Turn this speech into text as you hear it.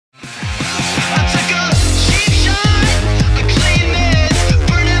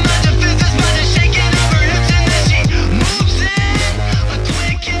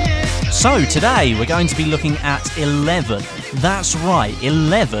So today we're going to be looking at 11, that's right,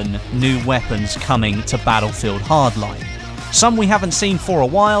 11 new weapons coming to Battlefield Hardline. Some we haven't seen for a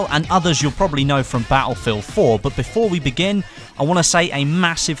while, and others you'll probably know from Battlefield 4, but before we begin, I want to say a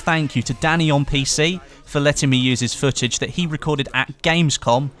massive thank you to Danny on PC for letting me use his footage that he recorded at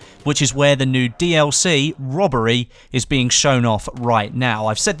Gamescom, which is where the new DLC, Robbery, is being shown off right now.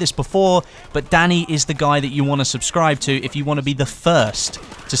 I've said this before, but Danny is the guy that you want to subscribe to if you want to be the first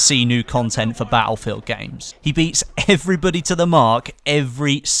to see new content for Battlefield games. He beats everybody to the mark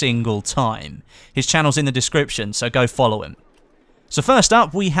every single time. His channel's in the description, so go follow him. So first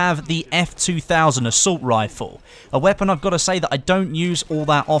up, we have the F2000 Assault Rifle, a weapon I've got to say that I don't use all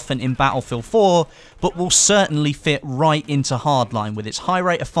that often in Battlefield 4, but will certainly fit right into Hardline with its high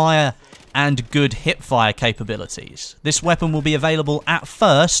rate of fire and good hipfire capabilities. This weapon will be available at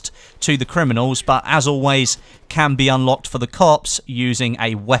first to the criminals, but as always, can be unlocked for the cops using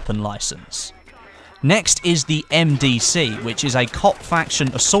a weapon license. Next is the MDC, which is a cop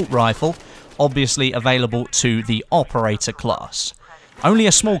faction assault rifle, obviously available to the operator class. Only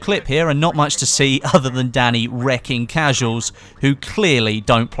a small clip here and not much to see other than Danny wrecking casuals who clearly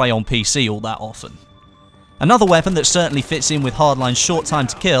don't play on PC all that often. Another weapon that certainly fits in with Hardline's short time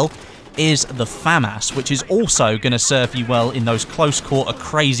to kill is the FAMAS, which is also going to serve you well in those close quarter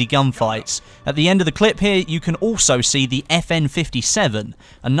crazy gunfights. At the end of the clip here you can also see the FN57,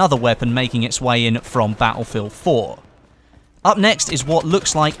 another weapon making its way in from Battlefield 4. Up next is what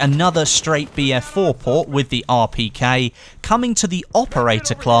looks like another straight BF4 port with the RPK coming to the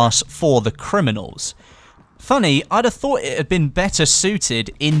operator class for the criminals. Funny, I'd have thought it had been better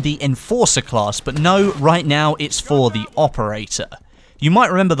suited in the enforcer class, but no, right now it's for the operator. You might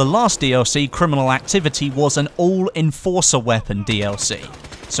remember the last DLC, Criminal Activity, was an all enforcer weapon DLC,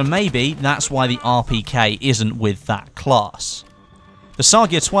 so maybe that's why the RPK isn't with that class. The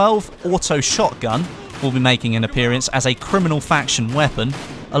Sagia 12 Auto Shotgun will be making an appearance as a criminal faction weapon,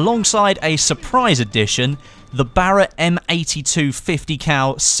 alongside a surprise addition, the Barrett M82 50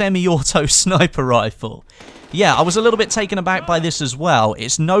 cal semi-auto sniper rifle. Yeah, I was a little bit taken aback by this as well.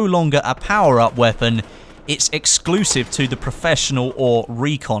 It's no longer a power-up weapon, it's exclusive to the professional or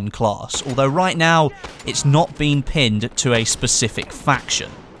recon class, although right now it's not being pinned to a specific faction.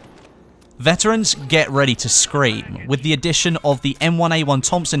 Veterans, get ready to scream. With the addition of the M1A1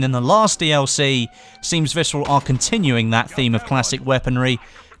 Thompson in the last DLC, seems Visceral are continuing that theme of classic weaponry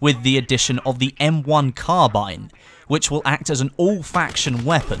with the addition of the M1 Carbine, which will act as an all-faction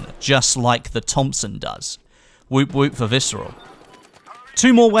weapon, just like the Thompson does. Whoop whoop for Visceral.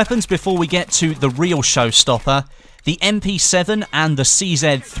 Two more weapons before we get to the real showstopper. The MP7 and the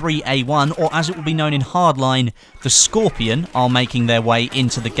CZ3A1, or as it will be known in Hardline, the Scorpion, are making their way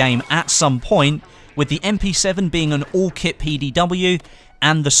into the game at some point, with the MP7 being an all-kit PDW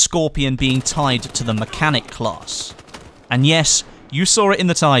and the Scorpion being tied to the Mechanic class. And yes, you saw it in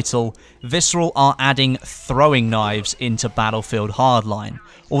the title, Visceral are adding throwing knives into Battlefield Hardline,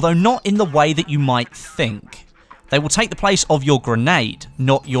 although not in the way that you might think. They will take the place of your grenade,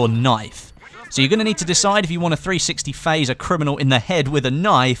 not your knife. So you're going to need to decide if you want to 360 phase a criminal in the head with a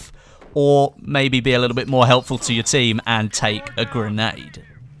knife, or maybe be a little bit more helpful to your team and take a grenade.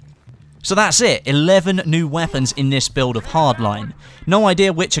 So that's it, 11 new weapons in this build of Hardline. No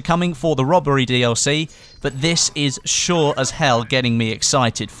idea which are coming for the Robbery DLC, but this is sure as hell getting me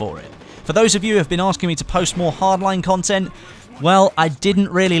excited for it. For those of you who have been asking me to post more Hardline content, well, I didn't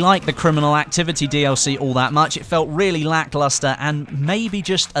really like the Criminal Activity DLC all that much. It felt really lackluster and maybe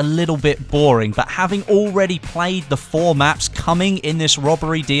just a little bit boring, but having already played the 4 maps coming in this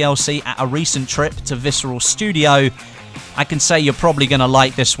Robbery DLC at a recent trip to Visceral Studio, I can say you're probably going to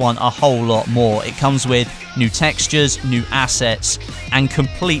like this one a whole lot more. It comes with new textures, new assets, and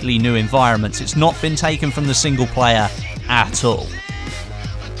completely new environments. It's not been taken from the single player at all.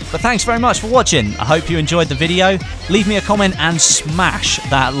 But thanks very much for watching. I hope you enjoyed the video. Leave me a comment and smash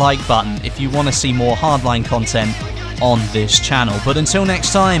that like button if you want to see more Hardline content on this channel. But until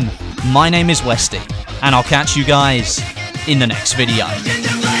next time, my name is Westy, and I'll catch you guys in the next video.